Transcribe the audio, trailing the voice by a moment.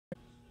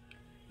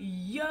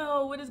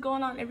Yo, what is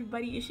going on,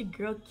 everybody? It's your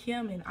girl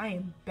Kim, and I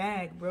am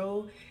back,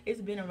 bro.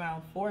 It's been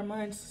around 4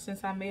 months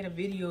since I made a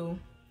video,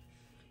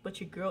 but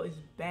your girl is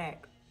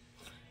back.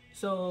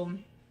 So,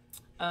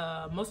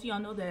 most of y'all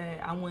know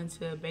that I went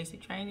to basic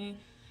training.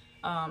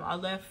 I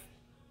left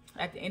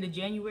at the end of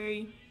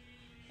January,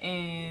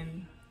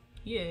 and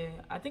yeah,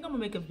 I think I'm gonna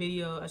make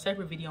a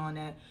separate video on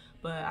that.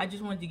 But I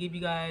just wanted to give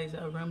you guys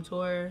a room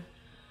tour,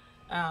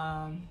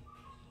 to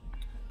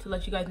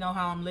let you guys know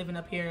how I'm living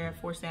up here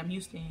at Fort Sam,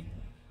 Houston.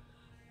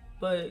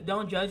 But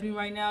don't judge me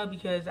right now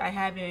because I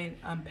haven't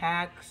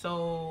unpacked.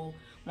 So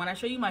when I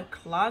show you my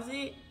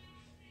closet,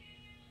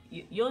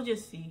 you'll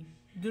just see.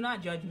 Do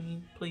not judge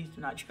me. Please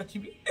do not judge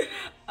me.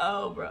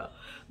 Oh, bro.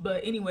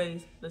 But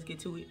anyways, let's get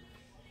to it.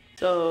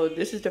 So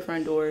this is the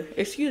front door.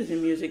 Excuse the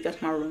music.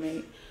 That's my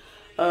roommate.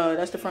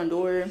 That's the front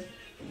door.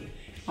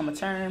 I'm gonna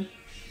turn.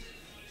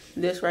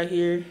 This right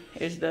here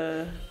is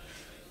the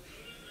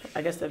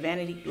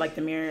vanity, like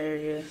the mirror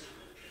area.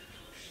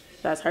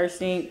 That's her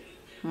sink,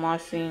 my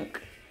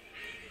sink.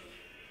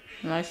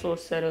 Nice little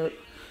setup.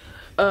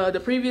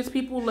 The previous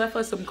people left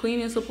us some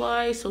cleaning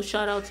supplies, so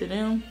shout out to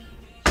them.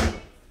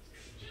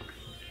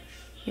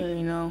 You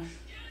already know.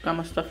 Got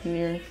my stuff in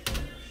there.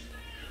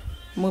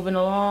 Moving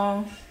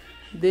along.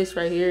 This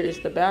right here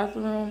is the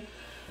bathroom.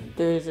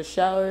 There's a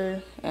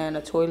shower and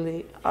a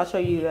toilet. I'll show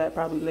you that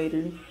probably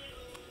later.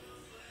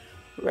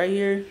 Right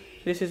here,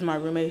 this is my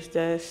roommate's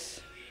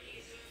desk.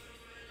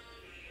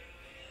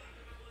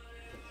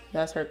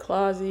 That's her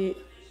closet.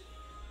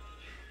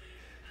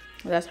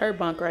 That's her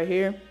bunk right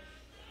here.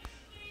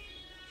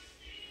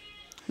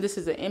 This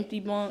is an empty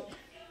bunk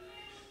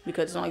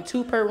because it's only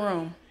 2 per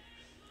room.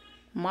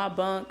 My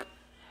bunk,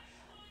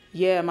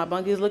 yeah, my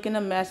bunk is looking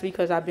a mess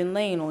because I've been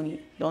laying on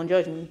it. Don't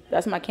judge me.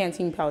 That's my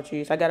canteen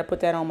pouches. I gotta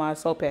put that on my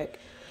soap pack.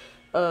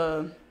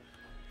 My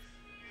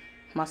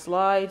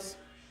slides,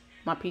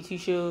 my PT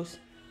shoes.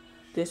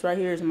 This right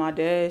here is my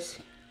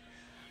desk.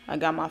 I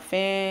got my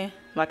fan.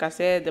 Like I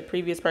said, the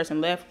previous person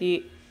left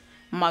it.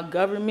 My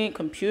government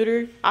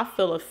computer. I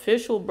feel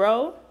official,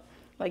 bro.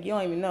 Like, you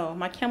don't even know.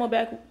 My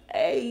Camelback.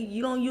 Hey,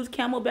 you don't use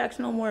Camelbacks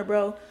no more,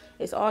 bro.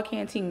 It's all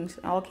canteens.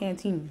 All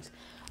canteens.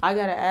 I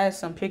gotta add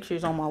some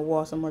pictures on my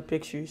wall. Some more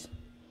pictures.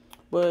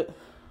 But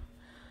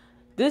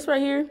this right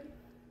here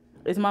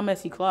is my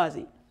messy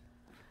closet.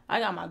 I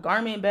got my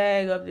garment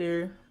bag up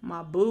there.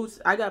 My boots.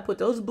 I gotta put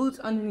those boots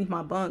underneath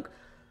my bunk.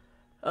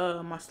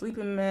 My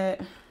sleeping mat.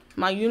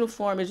 My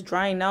uniform is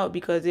drying out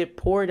because it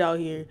poured out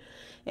here.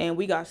 And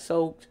we got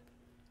soaked.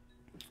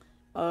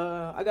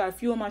 I got a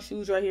few of my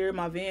shoes right here.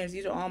 My Vans.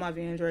 These are all my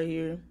Vans right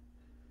here.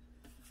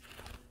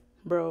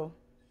 Bro,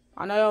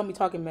 I know y'all be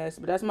talking mess,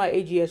 but that's my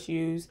AGS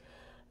shoes.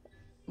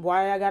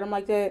 Why I got them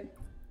like that?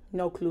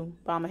 No clue.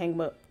 But I'm gonna hang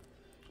them up.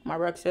 My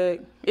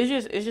rucksack. It's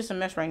just a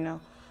mess right now.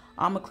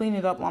 I'm gonna clean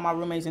it up while my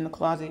roommate's in the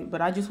closet.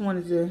 But I just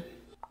wanted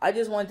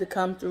to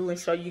come through and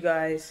show you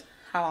guys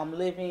how I'm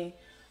living.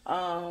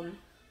 I'm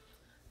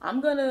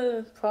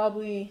gonna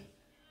probably,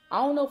 I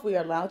don't know if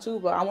we're allowed to,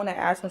 but I want to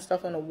add some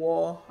stuff on the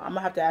wall. I'm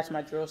gonna have to ask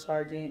my drill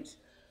sergeants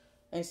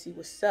and see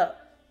what's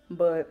up.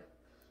 But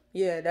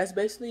yeah, that's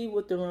basically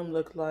what the room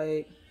looked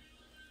like.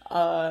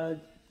 Let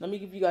me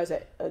give you guys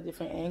a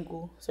different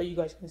angle so you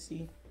guys can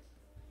see.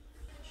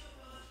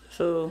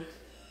 So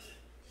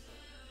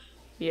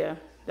yeah,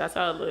 that's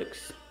how it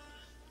looks.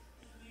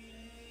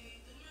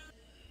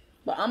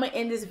 But I'm gonna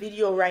end this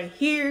video right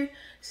here.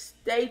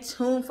 Stay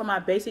tuned for my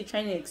basic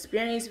training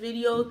experience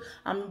videos.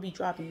 I'm gonna be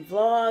dropping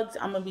vlogs.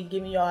 I'm gonna be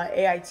giving y'all an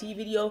AIT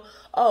video.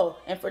 Oh,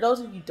 and for those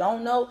of you who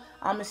don't know,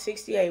 I'm a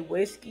 68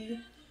 whiskey,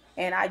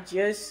 and I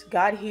just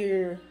got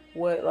here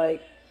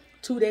like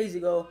 2 days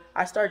ago.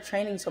 I start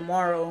training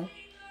tomorrow,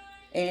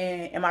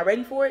 and am I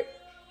ready for it?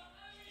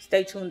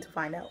 Stay tuned to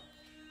find out.